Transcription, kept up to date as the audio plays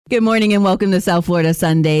Good morning and welcome to South Florida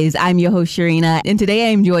Sundays. I'm your host, Sharina, and today I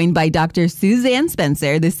am joined by Dr. Suzanne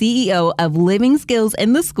Spencer, the CEO of Living Skills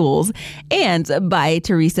in the Schools, and by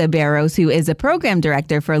Teresa Barros, who is a program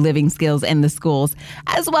director for Living Skills in the Schools,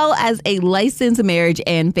 as well as a licensed marriage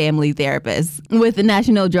and family therapist. With the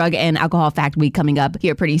National Drug and Alcohol Fact Week coming up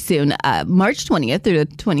here pretty soon, March 20th through the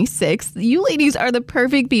 26th, you ladies are the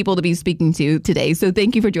perfect people to be speaking to today, so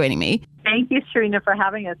thank you for joining me. Thank you, Sharina, for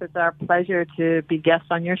having us. It's our pleasure to be guests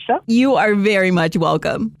on your show. You are very much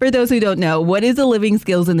welcome. For those who don't know, what is the Living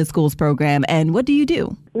Skills in the Schools program and what do you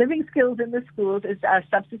do? Living Skills in the Schools is a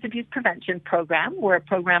substance abuse prevention program. We're a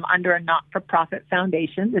program under a not-for-profit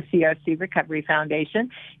foundation, the CRC Recovery Foundation,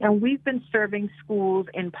 and we've been serving schools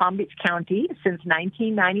in Palm Beach County since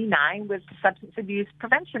 1999 with substance abuse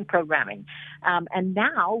prevention programming. And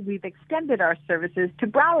now we've extended our services to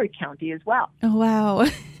Broward County as well. Oh, wow.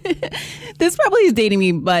 This probably is dating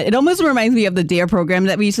me, but it almost reminds me of the DARE program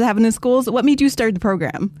that we used to have in the schools. What made you start the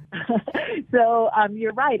program? So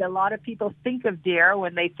you're right. A lot of people think of DARE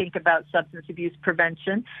when they think about substance abuse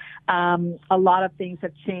prevention. A lot of things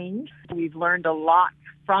have changed. We've learned a lot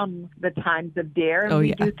from the times of DARE. And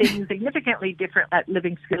we do things significantly different at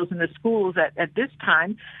Living Skills in the Schools at this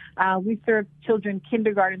time. We serve children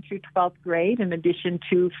kindergarten through 12th grade, in addition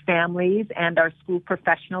to families and our school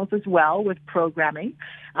professionals as well with programming.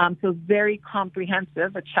 So very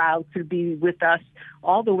comprehensive. A child could be with us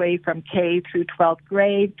all the way from K through 12th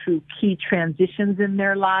grade through key transitions in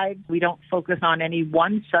their lives. We don't focus on any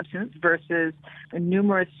one substance versus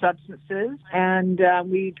numerous substances. And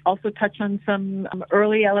we also touch on some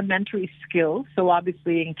early elementary skills. So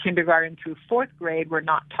obviously in kindergarten through 4th grade, we're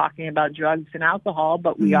not talking about drugs and alcohol,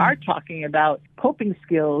 but we are talking about coping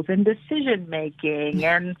skills and decision making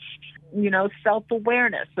and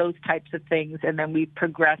self-awareness, those types of things. And then we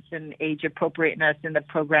progress in age appropriateness in the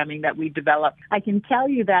programming that we develop. I can tell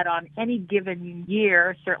you that on any given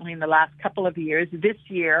year, certainly in the last couple of years, this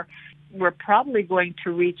year, we're probably going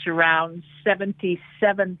to reach around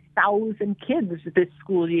 77,000 kids this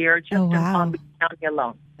school year just in Palm Beach County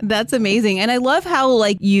alone. That's amazing. And I love how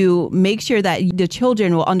you make sure that the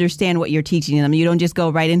children will understand what you're teaching them. You don't just go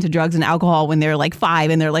right into drugs and alcohol when they're 5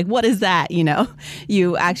 and they're like, what is that?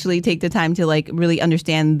 You actually take the time to really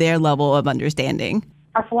understand their level of understanding.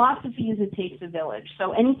 Our philosophy is it takes a village.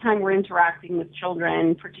 So anytime we're interacting with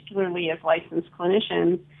children, particularly as licensed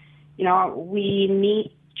clinicians, we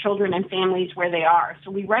meet children and families where they are. So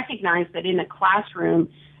we recognize that in a classroom,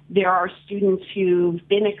 there are students who've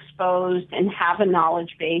been exposed and have a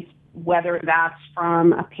knowledge base, whether that's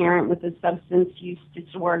from a parent with a substance use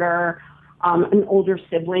disorder, an older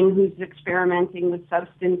sibling who's experimenting with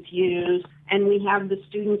substance use, and we have the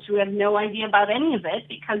students who have no idea about any of it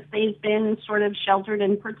because they've been sort of sheltered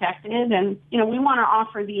and protected. And, we want to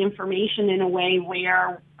offer the information in a way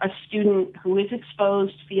where a student who is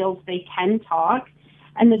exposed feels they can talk,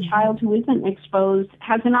 and the child who isn't exposed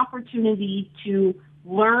has an opportunity to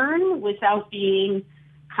learn without being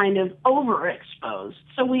kind of overexposed.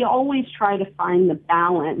 So we always try to find the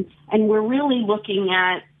balance, and we're really looking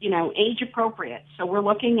at, age appropriate. So we're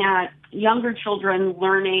looking at younger children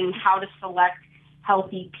learning how to select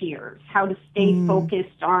healthy peers, how to stay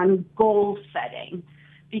focused on goal setting,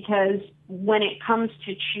 because when it comes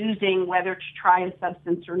to choosing whether to try a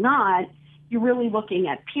substance or not, you're really looking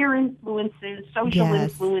at peer influences, social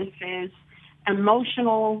influences,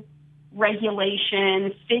 emotional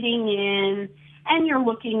regulation, fitting in, and you're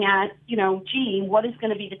looking at, what is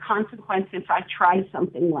going to be the consequence if I try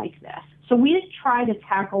something like this? So we try to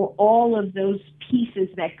tackle all of those pieces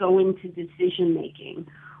that go into decision making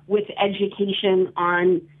with education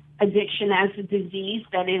on addiction as a disease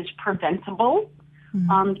that is preventable.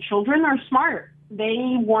 Children are smart.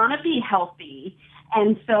 They want to be healthy.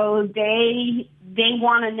 And so they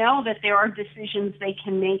want to know that there are decisions they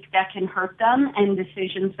can make that can hurt them and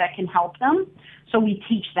decisions that can help them. So we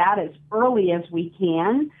teach that as early as we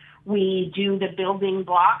can. We do the building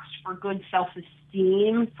blocks for good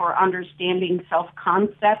self-esteem, for understanding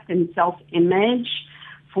self-concept and self-image,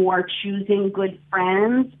 for choosing good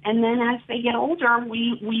friends. And then as they get older,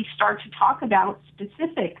 we start to talk about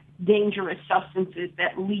specific dangerous substances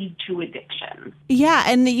that lead to addiction. Yeah,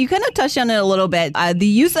 and you kind of touched on it a little bit. The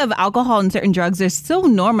use of alcohol and certain drugs are so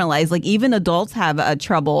normalized. Even adults have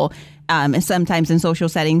trouble sometimes in social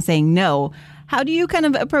settings saying no. How do you kind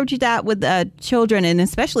of approach that with children and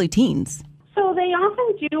especially teens? So they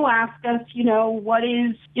often do ask us,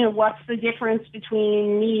 what's the difference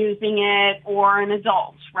between me using it or an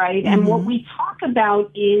adult, right? And what we talk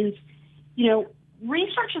about is,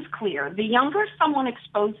 research is clear. The younger someone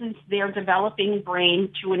exposes their developing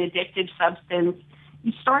brain to an addictive substance,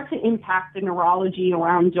 you start to impact the neurology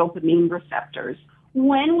around dopamine receptors.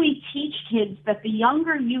 When we teach kids that the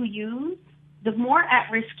younger you use, the more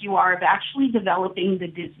at risk you are of actually developing the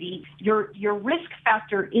disease. Your risk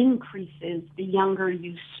factor increases the younger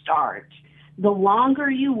you start. The longer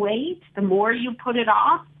you wait, the more you put it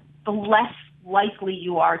off, the less likely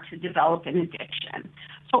you are to develop an addiction.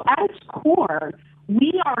 So at its core,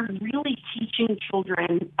 we are really teaching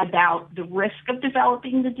children about the risk of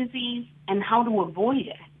developing the disease and how to avoid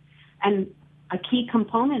it. And a key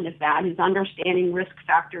component of that is understanding risk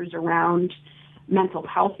factors around mental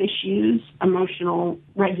health issues, emotional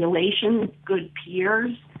regulation, good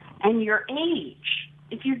peers, and your age.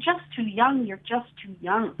 If you're just too young, you're just too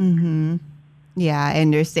young. Mm-hmm. Yeah, I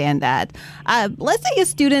understand that. Let's say a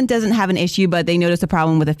student doesn't have an issue, but they notice a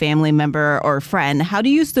problem with a family member or friend. How do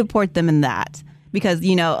you support them in that? Because,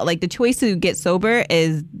 you know, like the choice to get sober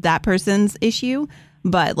is that person's issue,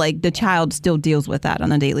 but like the child still deals with that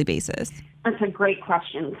on a daily basis. That's a great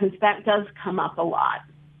question because that does come up a lot.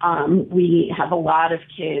 We have a lot of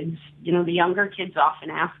kids, you know, the younger kids often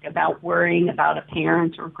ask about worrying about a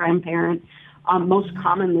parent or grandparent. Most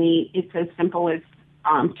commonly, it's as simple as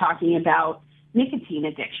talking about nicotine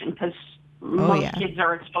addiction because most kids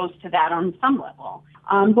are exposed to that on some level.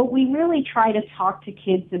 But we really try to talk to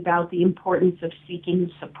kids about the importance of seeking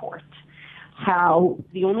support. How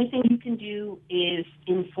the only thing you can do is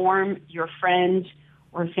inform your friend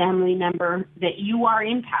or family member that you are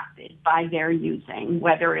impacted by their using,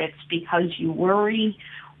 whether it's because you worry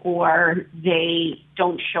or they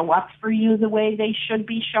don't show up for you the way they should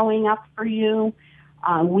be showing up for you.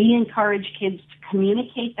 We encourage kids to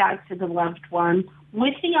communicate that to the loved one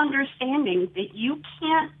with the understanding that you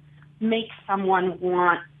can't make someone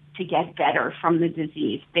want to get better from the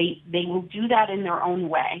disease. They will do that in their own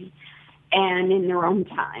way and in their own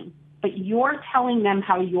time. But you're telling them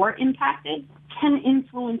how you're impacted can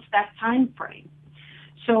influence that time frame.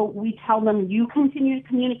 So we tell them you continue to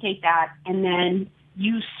communicate that and then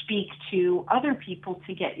you speak to other people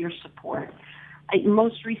to get your support.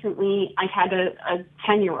 Most recently, I had a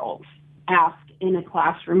 10-year-old ask in a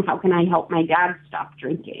classroom, how can I help my dad stop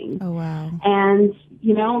drinking? Oh, wow. And,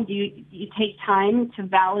 you know, you take time to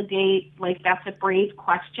validate, like, that's a brave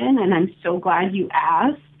question, and I'm so glad you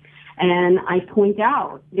asked. And I point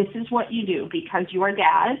out, this is what you do because your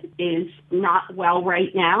dad is not well right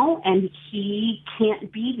now and he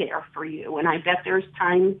can't be there for you. And I bet there's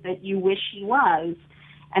times that you wish he was.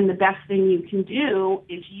 And the best thing you can do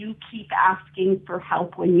is you keep asking for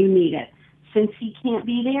help when you need it. Since he can't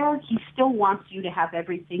be there, he still wants you to have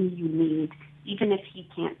everything you need, even if he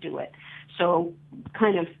can't do it. So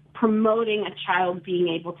kind of promoting a child being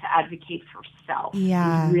able to advocate for self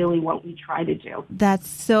is really what we try to do. That's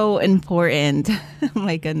so important.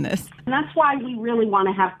 My goodness. And that's why we really want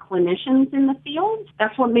to have clinicians in the field.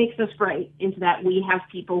 That's what makes us great, is that we have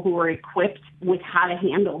people who are equipped with how to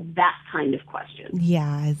handle that kind of question.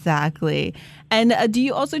 Yeah, exactly. And do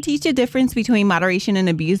you also teach the difference between moderation and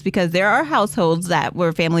abuse? Because there are households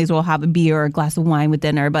where families will have a beer or a glass of wine with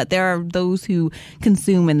dinner, but there are those who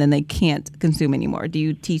consume and then they can't consume anymore. Do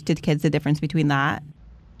you teach the kids the difference between that?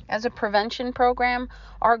 As a prevention program,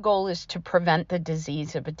 our goal is to prevent the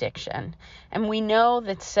disease of addiction. And we know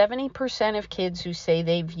that 70% of kids who say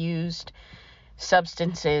they've used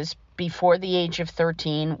substances before the age of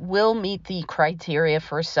 13 will meet the criteria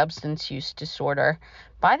for a substance use disorder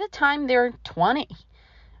by the time they're 20.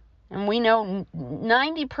 And we know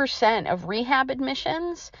 90% of rehab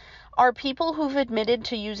admissions are people who've admitted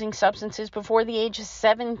to using substances before the age of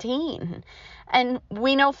 17. And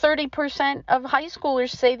we know 30% of high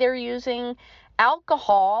schoolers say they're using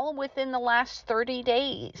alcohol within the last 30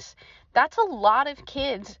 days. That's a lot of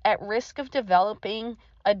kids at risk of developing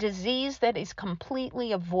a disease that is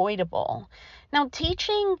completely avoidable. Now,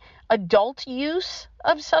 teaching adult use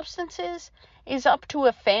of substances is up to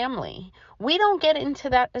a family. We don't get into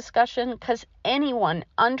that discussion because anyone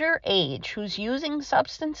underage who's using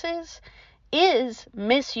substances is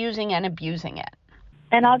misusing and abusing it.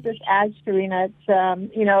 And I'll just add, Serena,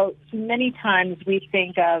 it's, many times we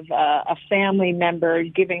think of a family member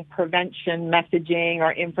giving prevention messaging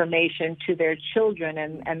or information to their children,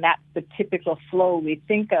 and that's the typical flow we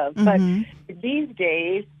think of. Mm-hmm. But these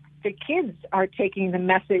days, the kids are taking the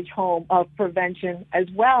message home of prevention as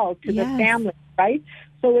well to the family, right?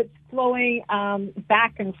 So it's flowing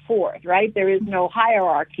back and forth, right? There is no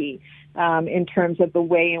hierarchy in terms of the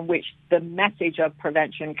way in which the message of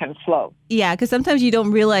prevention can flow. Yeah, because sometimes you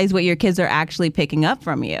don't realize what your kids are actually picking up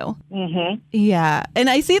from you. Mm-hmm. Yeah. And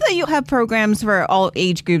I see that you have programs for all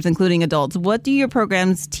age groups, including adults. What do your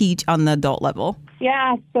programs teach on the adult level?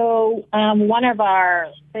 Yeah, so one of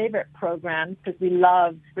our favorite programs, because we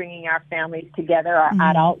love bringing our families together, our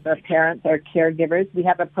adults, our parents, our caregivers, we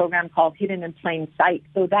have a program called Hidden in Plain Sight.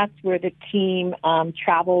 So that's where the team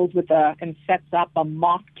travels and sets up a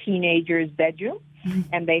mock teenager's bedroom,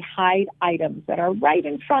 and they hide items that are right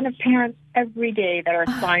in front of parents every day that are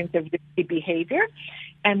signs of risky behavior.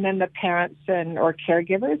 And then the parents or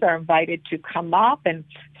caregivers are invited to come up and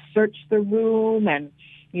search the room and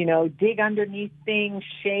dig underneath things,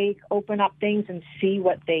 shake, open up things, and see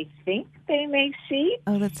what they think they may see.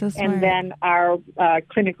 Oh, that's so smart. And then our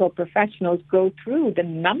clinical professionals go through the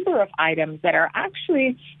number of items that are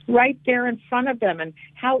actually right there in front of them and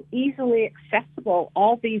how easily accessible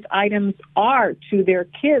all these items are to their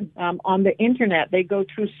kids on the internet. They go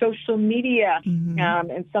through social media,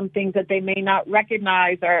 and some things that they may not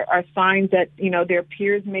recognize are signs that, their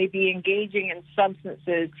peers may be engaging in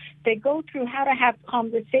substances. They go through how to have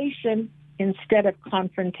conversation instead of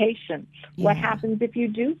confrontation. Yeah. What happens if you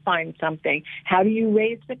do find something? How do you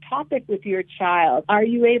raise the topic with your child? Are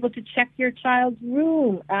you able to check your child's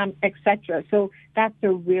room, etc.? So that's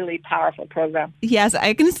a really powerful program. Yes,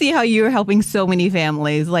 I can see how you're helping so many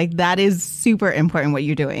families. Like, that is super important what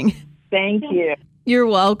you're doing. Thank you. You're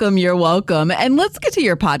welcome. You're welcome. And let's get to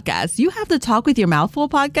your podcast. You have the Talk with Your Mouthful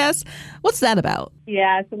podcast. What's that about?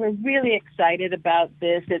 Yeah, so we're really excited about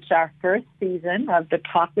this. It's our first season of the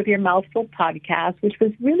Talk with Your Mouthful podcast, which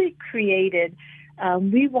was really created.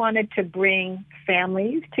 We wanted to bring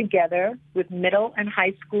families together with middle and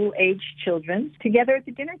high school age children together at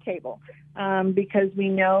the dinner table, because we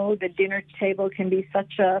know the dinner table can be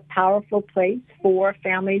such a powerful place for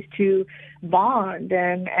families to bond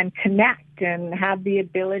and connect and have the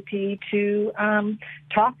ability to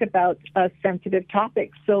talk about sensitive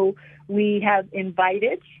topics. So we have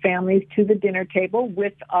invited families to the dinner table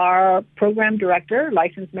with our program director,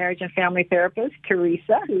 licensed marriage and family therapist,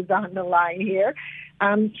 Teresa, who's on the line here,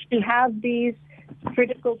 to have these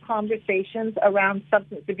critical conversations around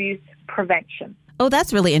substance abuse prevention. Oh,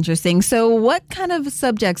 that's really interesting. So what kind of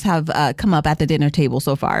subjects have come up at the dinner table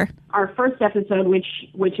so far? Our first episode,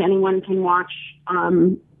 which anyone can watch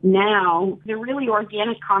now, they're really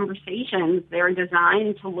organic conversations. They're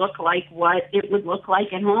designed to look like what it would look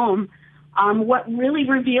like at home. What really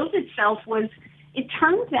revealed itself was, it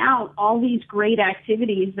turns out all these great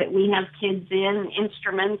activities that we have kids in,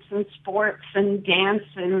 instruments and sports and dance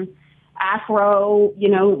and Afro,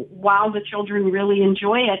 while the children really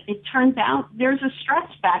enjoy it, it turns out there's a stress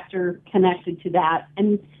factor connected to that.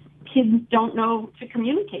 And kids don't know to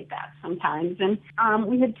communicate that sometimes. And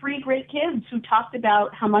we had 3 great kids who talked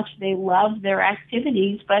about how much they love their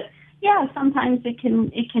activities, but yeah, sometimes it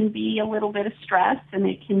can be a little bit of stress, and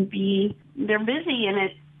it can be, they're busy and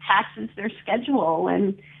it taxes their schedule,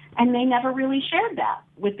 and they never really shared that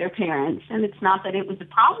with their parents. And it's not that it was a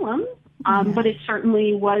problem, but it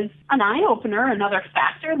certainly was an eye-opener, another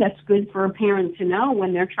factor that's good for a parent to know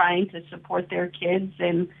when they're trying to support their kids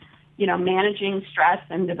and, managing stress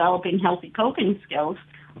and developing healthy coping skills.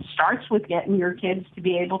 Starts with getting your kids to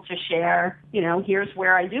be able to share, here's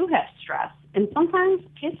where I do have stress. And sometimes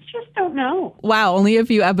kids just don't know. Wow, only a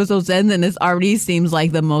few episodes in, and this already seems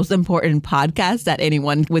like the most important podcast that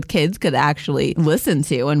anyone with kids could actually listen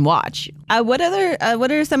to and watch. What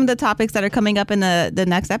are some of the topics that are coming up in the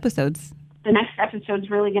next episodes? The next episode's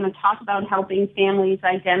really going to talk about helping families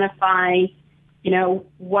identify,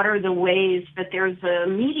 what are the ways that there's a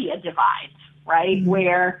media divide, right? Mm-hmm.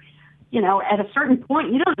 Where, at a certain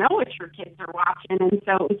point, you don't know what your kids are watching. And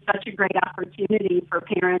so it's such a great opportunity for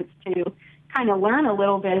parents to kind of learn a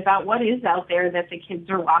little bit about what is out there that the kids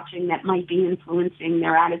are watching that might be influencing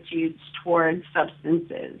their attitudes towards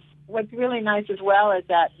substances. What's really nice as well is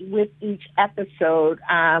that with each episode,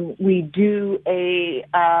 we do a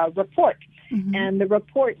report, and the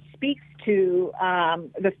report speaks to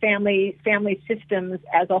the family systems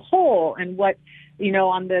as a whole and what,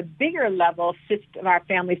 on the bigger level, our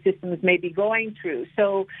family systems may be going through.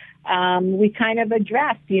 So we kind of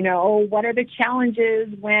address, what are the challenges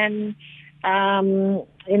when,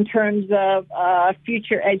 in terms of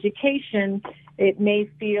future education, it may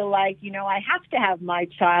feel like, I have to have my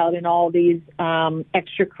child in all these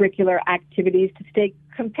extracurricular activities to stay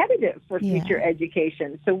competitive for future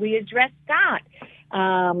education. So we address that.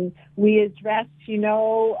 We address,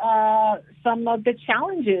 some of the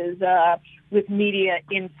challenges with media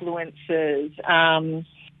influences and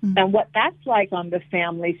what that's like on the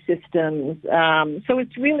family systems. So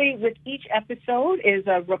it's really, with each episode is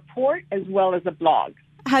a report as well as a blog.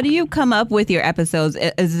 How do you come up with your episodes?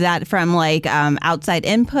 Is that from outside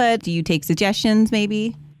input? Do you take suggestions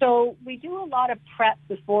maybe? So we we do a lot of prep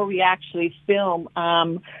before we actually film.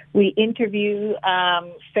 We interview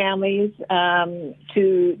families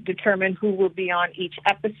to determine who will be on each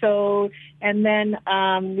episode, and then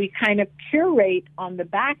we kind of curate on the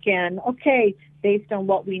back end. Okay, based on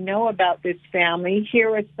what we know about this family,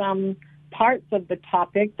 here are some parts of the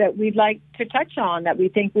topic that we'd like to touch on that we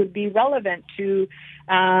think would be relevant to,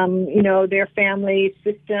 their family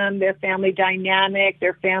system, their family dynamic,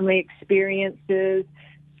 their family experiences,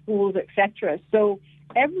 schools, etc. So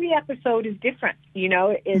every episode is different.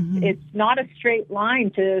 It's not a straight line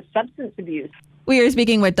to substance abuse. We are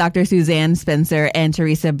speaking with Dr. Suzanne Spencer and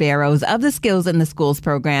Teresa Barrows of the Skills in the Schools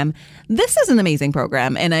program. This is an amazing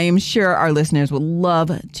program, and I am sure our listeners would love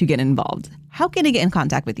to get involved. How can they get in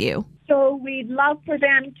contact with you? So we'd love for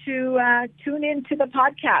them to tune into the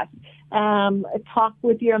podcast,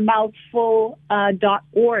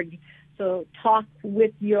 talkwithyourmouthful.org. So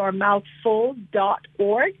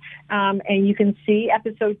talkwithyourmouthful.org. And you can see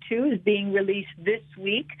episode 2 is being released this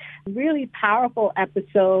week. Really powerful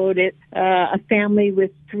episode. It's a family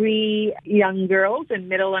with 3 young girls in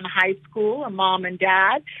middle and high school, a mom and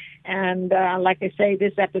dad. And like I say,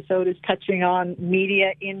 this episode is touching on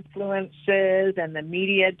media influences and the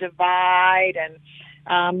media divide, and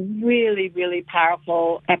really, really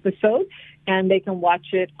powerful episode. And they can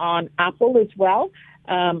watch it on Apple as well,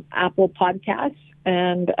 Apple Podcasts,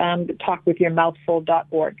 and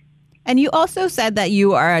talkwithyourmouthful.org. And you also said that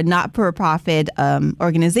you are a not-for-profit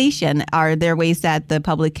organization. Are there ways that the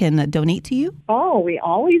public can donate to you? Oh, we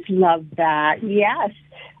always love that. Yes.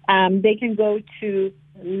 They can go to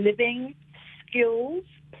Living Skills,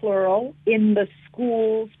 plural, in the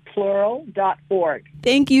schools, plural.org.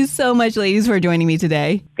 Thank you so much, ladies, for joining me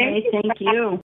today. Thank you.